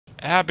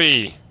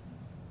Abby!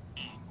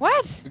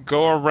 What?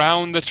 Go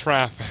around the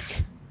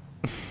traffic.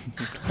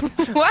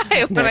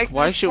 Why? When Nick,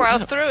 I plow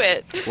through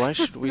it. Why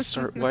should we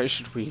start? Why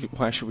should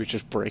we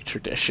just break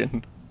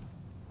tradition?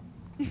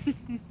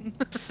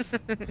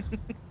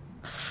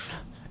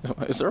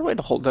 Is there a way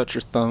to hold out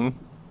your thumb?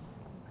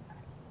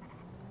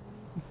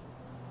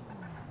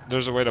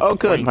 There's a way to Oh,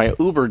 good.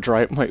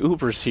 point. My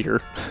Uber's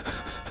here.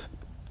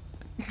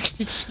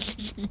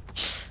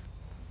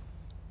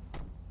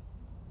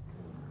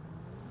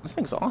 This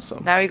thing's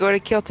awesome. Now we go to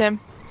kill Tim.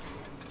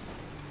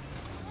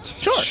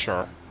 Sure.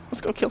 Sure.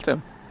 Let's go kill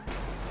Tim.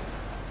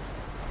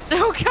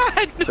 Oh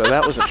God! So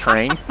that was a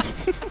train.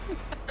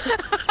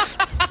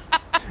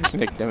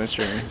 Nick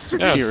demonstrating his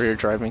superior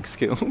driving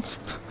skills.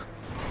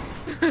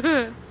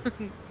 Is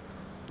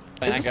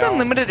this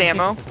unlimited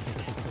ammo?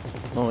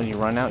 Well, when you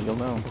run out, you'll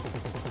know.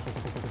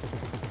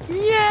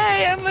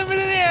 Yay!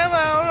 Unlimited ammo!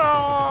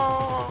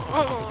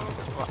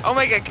 Oh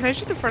my God! Can I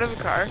shoot the front of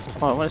the car?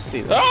 Oh, I want to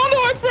see that. Oh no,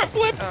 I front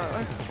flipped!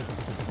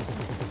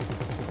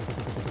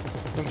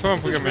 Can someone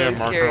This is put me a really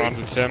marker scary.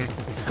 onto Tim?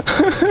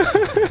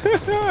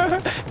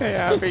 Hey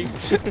Abby.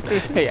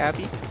 Hey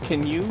Abby,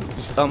 can you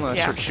Yeah.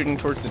 start shooting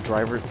towards the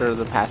driver or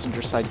the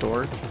passenger side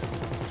door?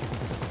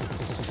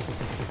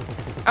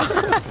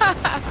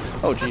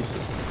 Oh Jesus.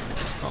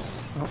 Oh,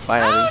 bye,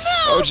 Abby.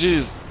 Oh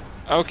jeez.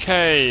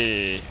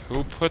 Okay.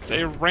 Who puts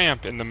a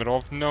ramp in the middle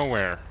of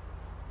nowhere?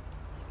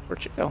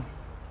 Where'd you go?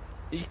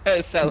 You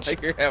guys sound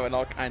like you're having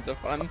all kinds of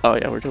fun. Oh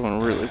yeah, we're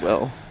doing really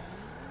well.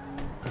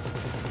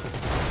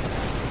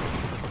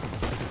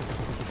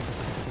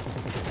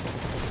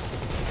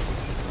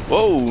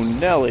 Whoa,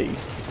 Nelly.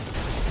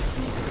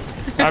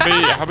 Abby,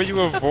 how about you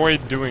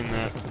avoid doing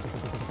that?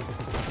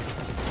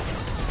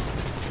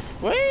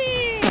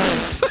 Whee!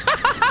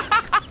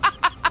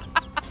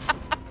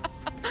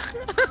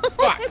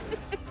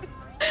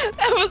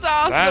 That was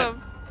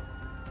awesome.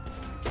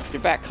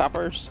 Get back,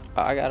 coppers.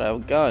 I got a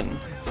gun.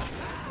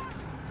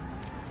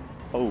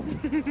 Oh,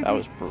 that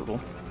was brutal.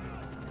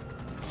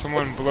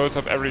 Someone blows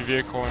up every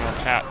vehicle in our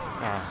path.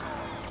 Ah.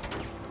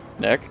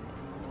 Nick?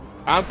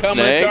 I'm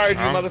coming Snake? to charge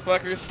you, Oh.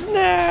 motherfuckers. Snake!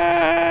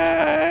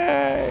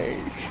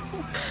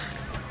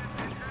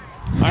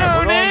 No, Alright,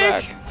 we're going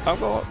Nick! back.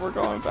 We're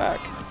going back.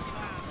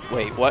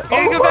 Wait, what?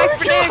 Gotta go back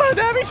for Nick. God,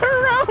 Abby, turn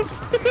around!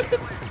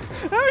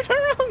 Abby,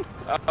 turn around!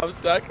 I'm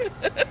stuck.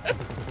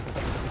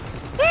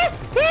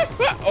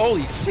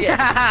 Holy shit.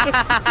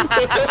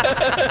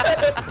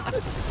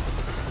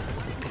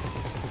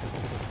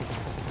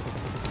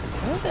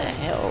 How the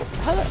hell?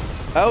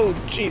 Oh,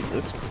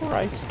 Jesus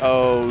Christ.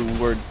 Oh,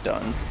 we're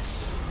done.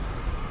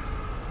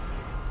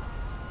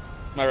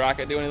 My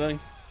rocket do anything?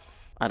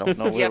 I don't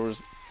know where Yep. it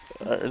was.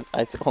 Hold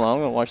on,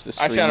 I'm gonna watch this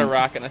I stream. shot a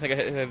rocket and I think I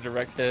hit a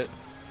direct hit.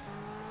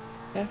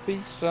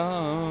 Happy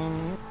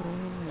song.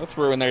 Let's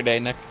ruin their day,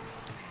 Nick.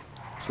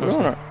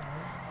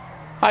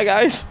 Hi,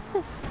 guys.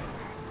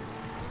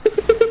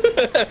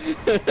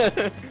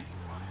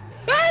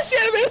 Ah, shit,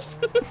 I missed!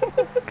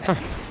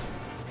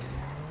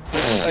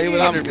 Oh, he was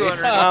under me.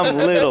 I'm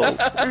little.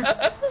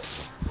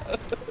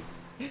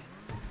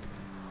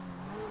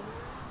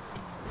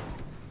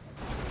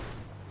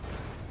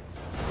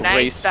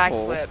 Nice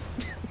Graceful. backflip.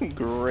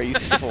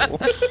 Graceful.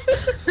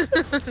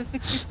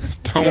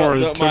 Don't worry,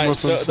 Don't Tim mind,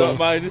 listens don't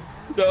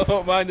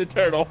mind the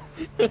turtle.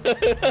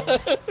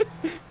 Oh,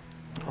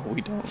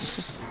 we don't.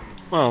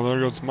 Well, there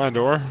goes my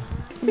door.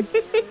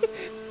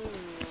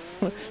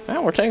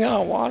 Man, we're taking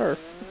on water.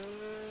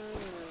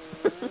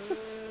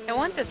 I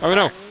want this. Oh car.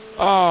 no!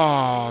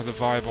 Oh, the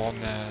volleyball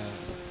net.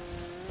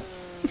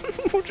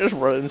 We're just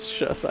running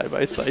side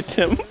by side,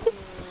 Tim.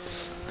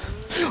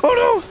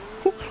 Oh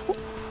no!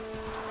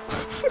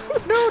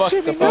 No, Fuck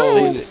Jimmy, the no!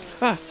 phone.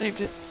 Ah,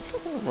 saved it.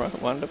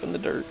 Wound up in the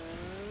dirt.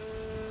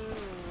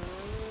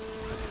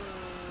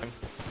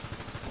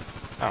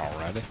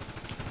 Alrighty.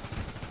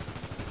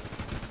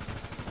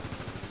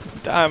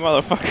 Die,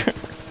 motherfucker.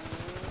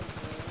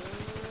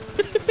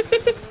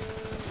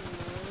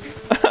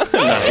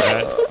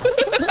 Alright.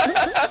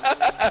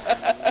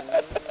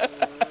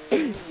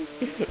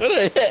 What did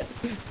I hit?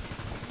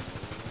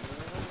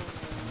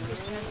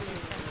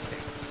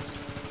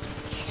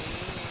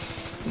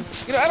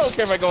 You know, I don't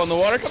care if I go in the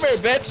water. Come here,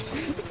 bitch.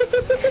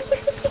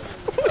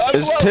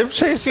 Is Tim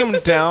chasing him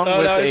down No,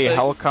 with no, a he's like-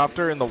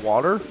 helicopter in the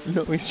water?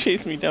 No, he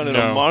chased me down in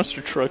No. a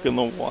monster truck in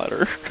the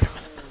water.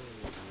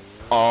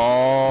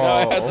 Oh. No,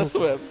 I had to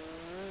swim.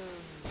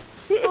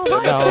 So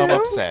now I'm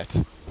upset.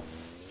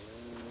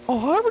 Oh,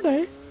 hi,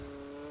 Renee.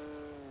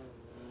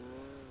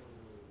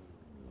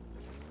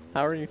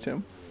 How are you,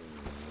 Tim?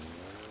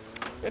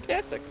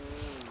 Fantastic.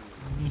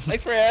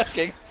 Thanks for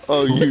asking.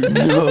 Oh, you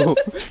know.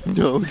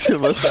 No,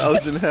 Tim,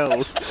 1,000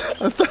 hells.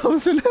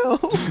 1,000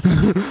 hells.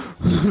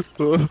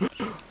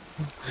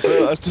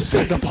 I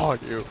descend upon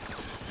you.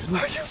 Oh,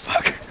 you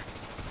fucker.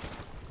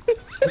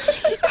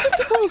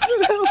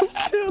 1,000 hells,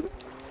 Tim.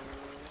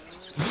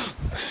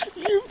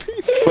 You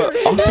piece of But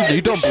also,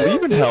 you don't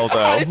believe in hell,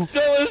 I though.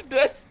 stole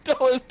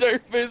his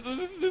dirt face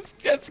with his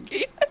jet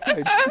ski.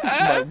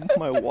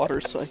 my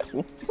water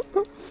cycle.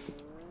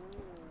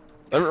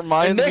 That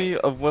reminds Nick- me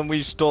of when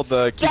we stole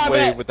the Stop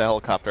keyway it! with the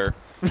helicopter.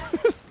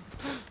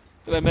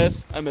 Did I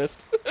miss? I missed.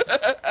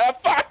 Ah,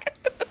 fuck!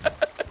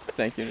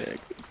 Thank you, Nick.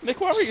 Nick,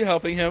 why were you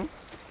helping him?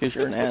 Because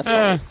you're an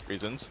asshole.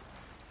 Reasons.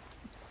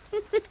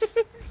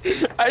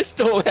 I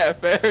stole that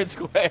fair and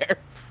square.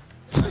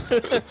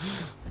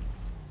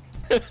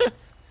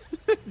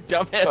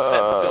 Dumbass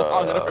sat still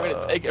long enough for me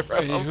to take it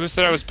from Hey, him. who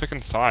said I was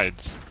picking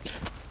sides?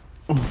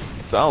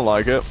 Sound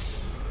like it.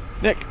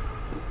 Nick,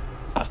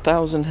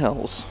 1,000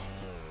 hells.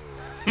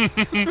 I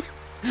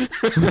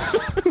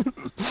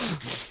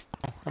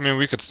mean,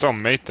 we could still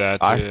mate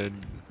that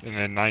in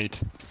a night.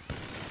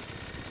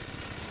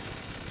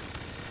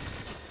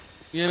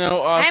 You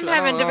know, Austin, I'm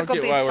having I don't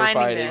get difficulties why we're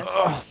finding fighting. this.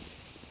 Ugh.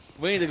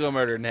 We need to go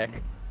murder Nick.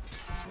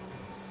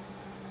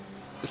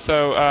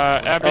 So,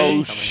 Abby,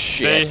 Oh,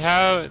 shit. they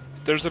have.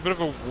 There's a bit of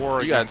a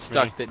war You got against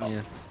stuck, me. didn't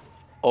you?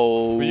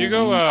 Oh. Will you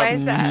go? Why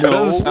is that? It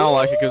doesn't sound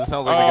like it because it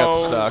sounds like they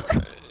got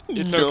stuck.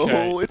 It's No,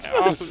 okay. it's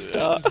not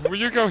stuck. Will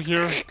you go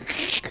here?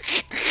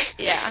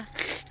 Yeah.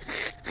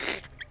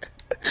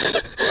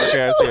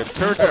 Okay, I see a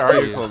turret Where are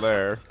you? vehicle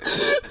there.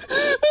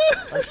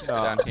 Actually,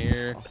 Down no.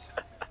 here.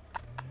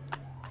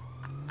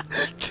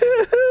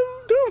 Tim,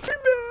 don't be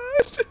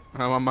mad.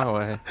 I'm on my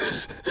way.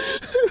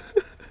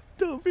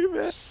 Don't be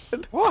mad.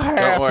 What happened?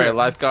 Don't worry,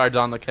 lifeguard's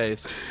on the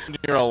case.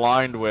 You're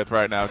aligned with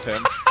right now,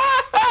 Tim.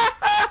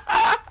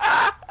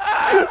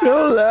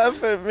 Don't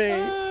laugh at me.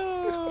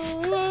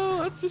 Oh,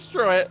 let's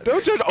destroy it.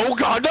 Don't just. Oh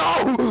God,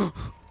 no!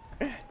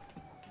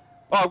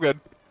 Oh, I'm good.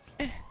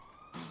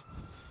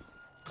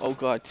 Oh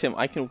god, Tim,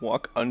 I can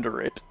walk under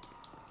it.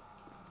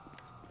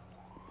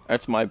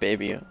 That's my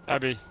baby.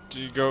 Abby, do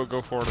you go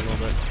forward a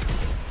little bit?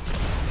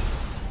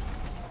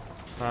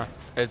 Huh.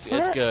 It's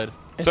good.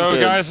 It's So,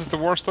 good. guys, is the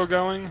war still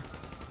going?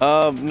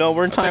 No,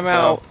 we're in think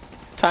timeout.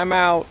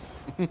 Timeout.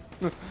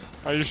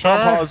 Are you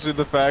Stop sure? pausing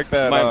the fact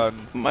that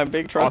My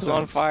big truck's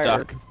on Austin's fire.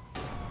 stuck.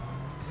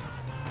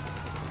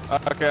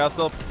 Okay, I'll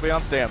still be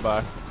on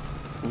standby.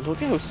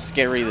 Look at how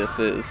scary this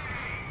is.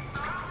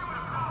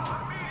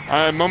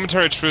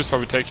 Momentary truce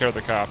while we take care of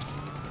the cops.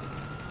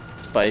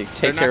 By They're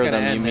take not care of gonna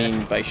them, you end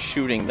mean by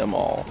shooting them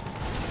all.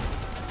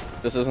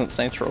 This isn't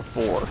Saints Row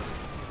 4.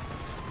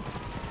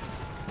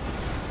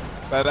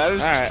 That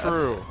is Alright,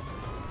 true.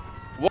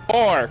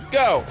 War,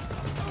 go!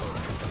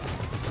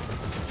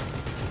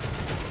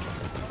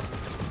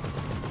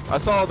 I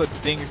saw the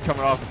dings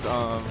coming off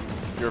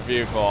your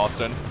vehicle,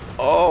 Austin.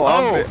 Oh,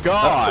 Oh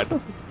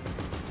God!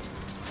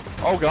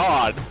 Oh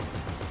God!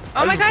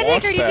 Oh my just god, Nick,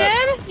 watched are you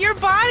that. dead? Your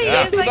body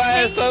Yeah. is like By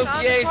hanging on the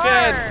association.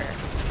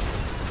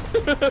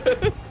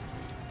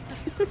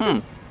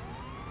 car.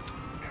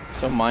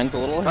 So mine's a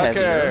little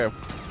heavier. Okay.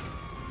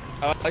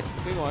 I like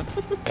the big one.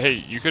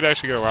 Hey, you could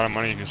actually get a lot of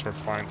money if you start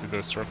flying through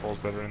those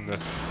circles that are in the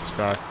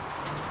sky.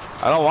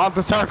 I don't want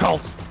the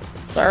circles.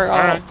 There we go.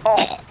 Alright.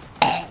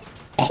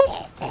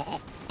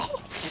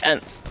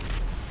 Fence.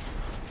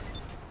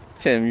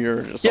 Tim,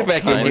 you're just Get all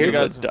back in kind here, of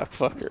a guys. duck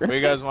fucker. Where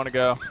you guys want to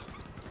go?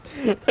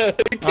 Get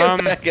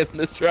back in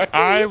this truck.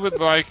 I would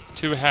like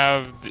to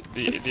have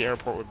the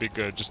airport would be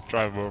good. Just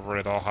drive over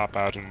it. I'll hop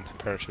out and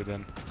parachute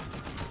in.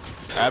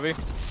 Abby?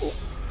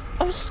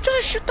 I was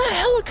gonna shoot the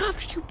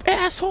helicopter, you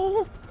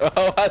asshole!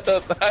 Oh, I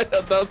thought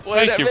that was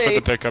pointed Thank you at for me.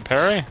 the pickup,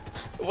 Harry.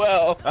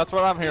 Well, That's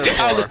what I'm here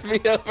now for. let me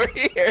over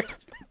here.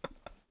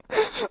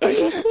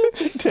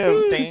 Tim,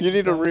 you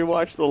need to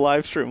rewatch the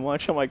live stream.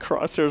 Watch how my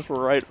crosshairs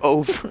were right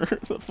over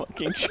the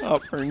fucking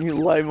chopper and you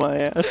light my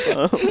ass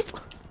up.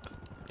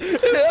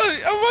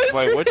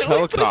 Wait, which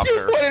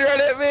helicopter? Pointed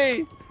right at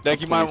me.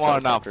 Nick, you might Police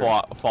want to not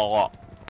helicopter. fall off.